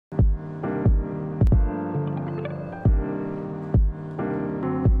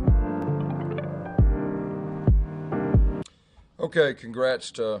Okay,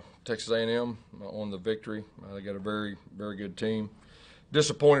 congrats to Texas A&M on the victory. They got a very, very good team.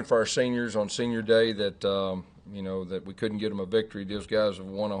 Disappointed for our seniors on senior day that that we couldn't get them a victory. Those guys have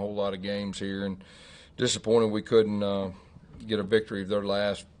won a whole lot of games here, and disappointed we couldn't get a victory their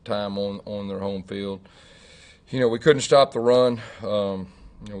last time on their home field. We couldn't stop the run.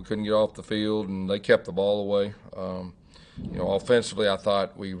 We couldn't get off the field, and they kept the ball away. Offensively, I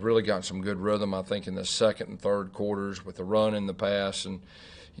thought we really got some good rhythm, I think, in the second and third quarters with the run and the pass. And,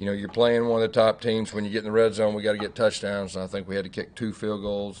 you're playing one of the top teams. When you get in the red zone, we got to get touchdowns. And I think we had to kick 2 field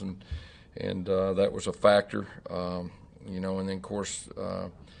goals, and that was a factor. And then, of course,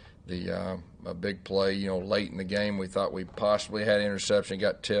 a big play, late in the game, we thought we possibly had an interception,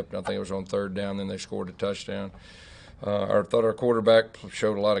 got tipped, and I think it was on third down, then they scored a touchdown. I thought our quarterback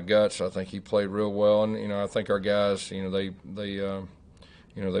showed a lot of guts. I think he played real well, and I think our guys, they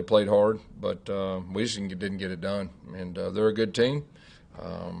played hard, but we just didn't get it done. And they're a good team.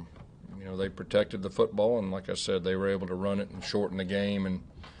 They protected the football, and like I said, they were able to run it and shorten the game and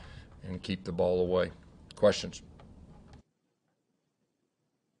keep the ball away. Questions?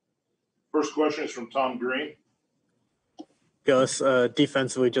 First question is from Tom Green. Gus,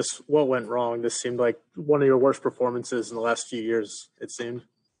 defensively, just what went wrong? This seemed like one of your worst performances in the last few years, it seemed.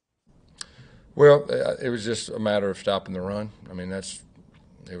 Well, it was just a matter of stopping the run. I mean, it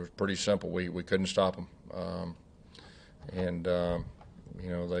was pretty simple. We couldn't stop them. They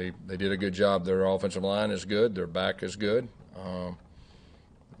did a good job. Their offensive line is good. Their back is good.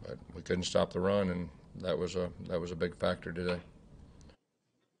 But we couldn't stop the run, and that was a big factor today.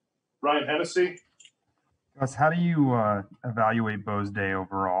 Ryan Hennessy. Gus, how do you evaluate Bo's day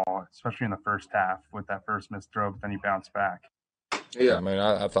overall, especially in the first half with that first missed throw, but then he bounced back? Yeah, I mean,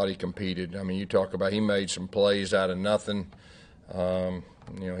 I thought he competed. I mean, you talk about he made some plays out of nothing.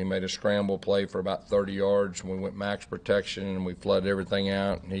 He made a scramble play for about 30 yards. We went max protection, and we flooded everything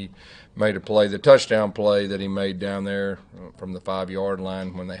out. And he made a play, the touchdown play that he made down there from the 5-yard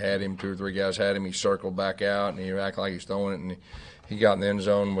line when they had him, 2 or 3 guys had him. He circled back out, and he acted like he's throwing it, and he got in the end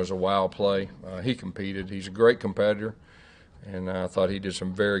zone. Was a wow play. He competed. He's a great competitor, and I thought he did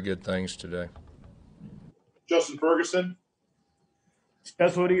some very good things today. Justin Ferguson.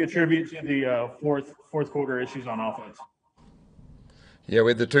 That's what do you attribute to the fourth quarter issues on offense? Yeah,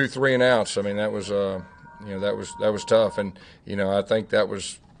 we had the 2 3 and outs. I mean, that was that was tough, and I think that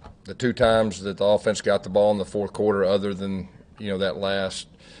was the 2 times that the offense got the ball in the fourth quarter, other than that last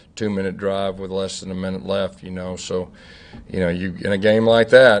 2-minute drive with less than a minute left. So you in a game like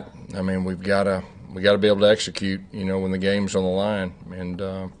that, I mean, we got to be able to execute. When the game's on the line, and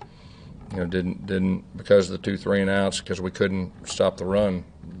didn't because of the 2 3 and outs, because we couldn't stop the run.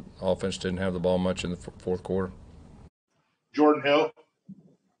 Offense didn't have the ball much in the fourth quarter. Jordan Hill.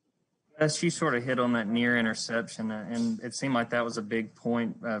 Yes, you sort of hit on that near interception, and it seemed like that was a big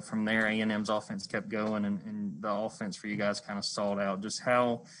point from there. A&M's offense kept going, and the offense for you guys kind of stalled out. Just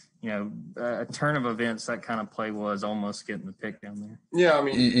how, a turn of events that kind of play was almost getting the pick down there. Yeah, I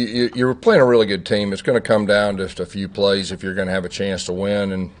mean, you're playing a really good team. It's going to come down to just a few plays if you're going to have a chance to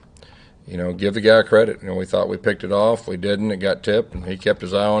win, and give the guy credit. We thought we picked it off. We didn't. It got tipped, and he kept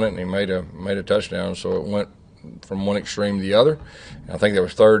his eye on it, and he made a touchdown. So it went from one extreme to the other. I think that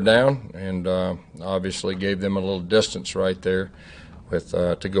was third down, and obviously gave them a little distance right there with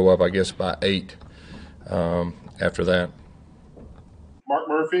to go up, I guess, by 8 after that. Mark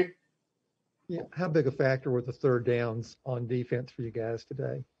Murphy. Yeah, how big a factor were the third downs on defense for you guys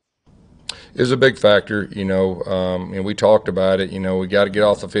today? It was a big factor. And we talked about it. We got to get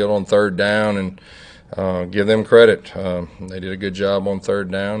off the field on third down and give them credit. They did a good job on third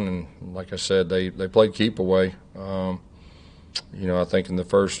down, and like I said, they played keep away. I think in the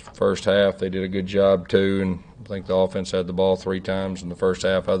first half they did a good job too, and I think the offense had the ball 3 times in the first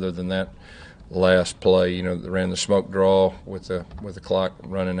half. Other than that last play, they ran the smoke draw with the clock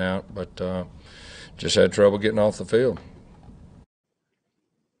running out, but just had trouble getting off the field.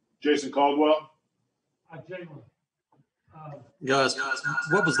 Jason Caldwell. Guys,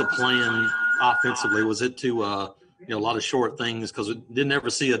 what was the plan offensively? Was it to a lot of short things, because we didn't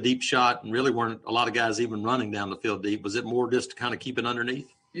ever see a deep shot, and really weren't a lot of guys even running down the field deep? Was it more just to kind of keep it underneath?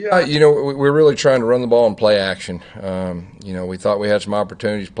 Yeah, we're really trying to run the ball and play action. We thought we had some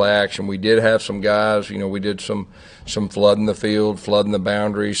opportunities to play action. We did have some guys. We did some flooding the field, flooding the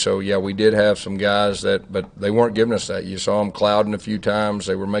boundaries. So, yeah, we did have some guys but they weren't giving us that. You saw them clouding a few times.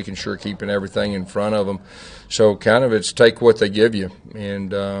 They were making sure keeping everything in front of them. So kind of it's take what they give you.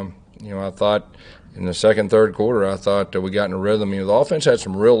 And, I thought in the second, third quarter, I thought we got in a rhythm. The offense had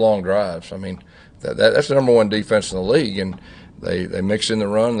some real long drives. I mean, that's the number 1 defense in the league, and they mix in the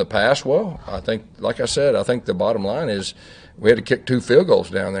run and the pass well. I think, like I said, I think the bottom line is we had to kick 2 field goals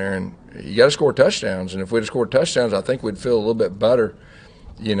down there, and you got to score touchdowns. And if we'd have scored touchdowns, I think we'd feel a little bit better,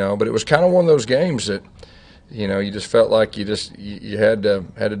 But it was kind of one of those games that, you just felt like you had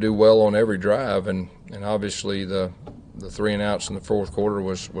to do well on every drive, and obviously the 3 and outs in the fourth quarter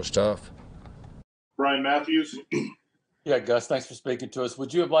was tough. Brian Matthews. Yeah, Gus, thanks for speaking to us.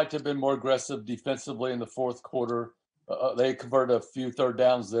 Would you have liked to have been more aggressive defensively in the fourth quarter? They converted a few third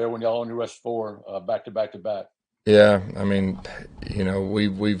downs there when y'all only rushed 4 back to back to back. Yeah, I mean,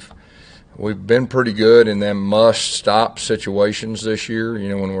 we've been pretty good in them must-stop situations this year.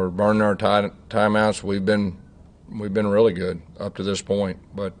 When we're burning our timeouts, we've been really good up to this point.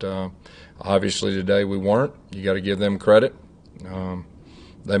 But obviously today we weren't. You got to give them credit.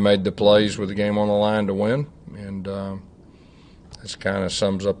 They made the plays with the game on the line to win, and this kind of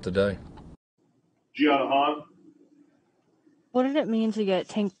sums up the day. Gianna Hahn. What did it mean to get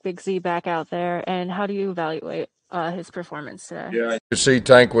Tank Bigsby back out there, and how do you evaluate his performance today? Yeah, you could see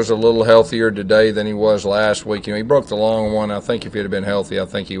Tank was a little healthier today than he was last week. He broke the long one. I think if he'd have been healthy, I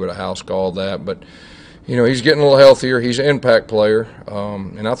think he would have house called that. But, he's getting a little healthier. He's an impact player.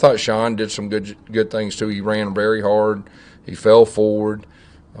 And I thought Sean did some good things, too. He ran very hard. He fell forward.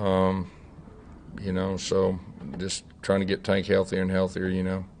 So just trying to get Tank healthier and healthier,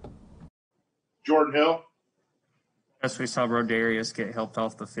 Jordan Hill. As we saw Rodarius get helped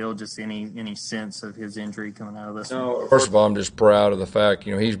off the field, just any sense of his injury coming out of this one? No, first of all, I'm just proud of the fact,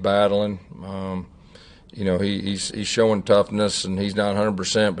 he's battling. He's showing toughness, and he's not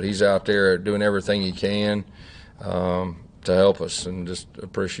 100%, but he's out there doing everything he can to help us, and just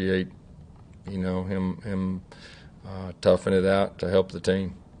appreciate, him toughing it out to help the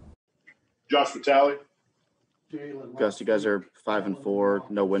team. Josh Vitale. Gus, you guys are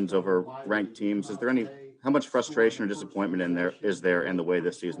 5-4, no wins over ranked teams. How much frustration or disappointment is there in the way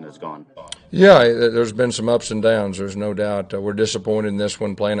this season has gone? Yeah, there's been some ups and downs. There's no doubt. We're disappointed in this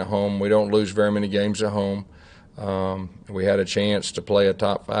one playing at home. We don't lose very many games at home. We had a chance to play a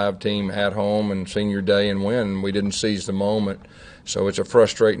top 5 team at home and senior day and win, and we didn't seize the moment. So it's a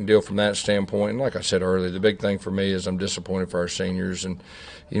frustrating deal from that standpoint. And like I said earlier, the big thing for me is I'm disappointed for our seniors. And,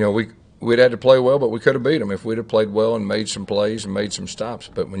 we'd had to play well, but we could have beat them if we'd have played well and made some plays and made some stops.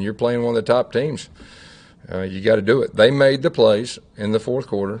 But when you're playing one of the top teams, you got to do it. They made the plays in the fourth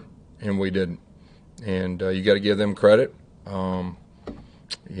quarter, and we didn't. And you got to give them credit, But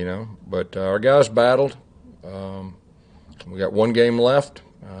our guys battled. We got one game left.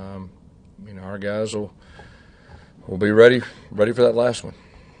 Our guys will be ready for that last one.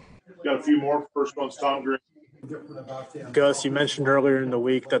 Got a few more. First one's Tom Green. Gus, you mentioned earlier in the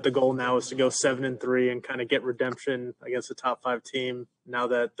week that the goal now is to go 7-3 and kind of get redemption against a top 5 team. Now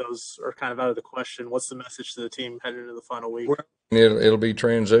that those are kind of out of the question, what's the message to the team heading into the final week? It'll be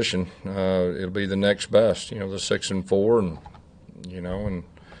transition. It'll be the next best. The 6-4,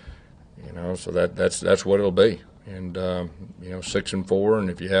 so that's what it'll be. And 6-4, and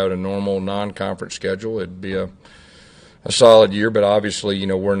if you had a normal non-conference schedule, it'd be a solid year. But obviously,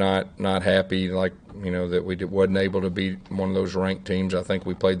 we're not happy that we wasn't able to beat one of those ranked teams. I think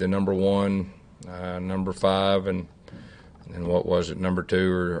we played the number 1, number 5, and what was it, number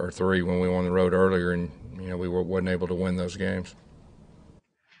 2 or 3 when we won the road earlier, and we wasn't able to win those games.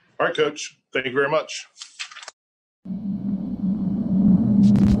 All right, Coach. Thank you very much.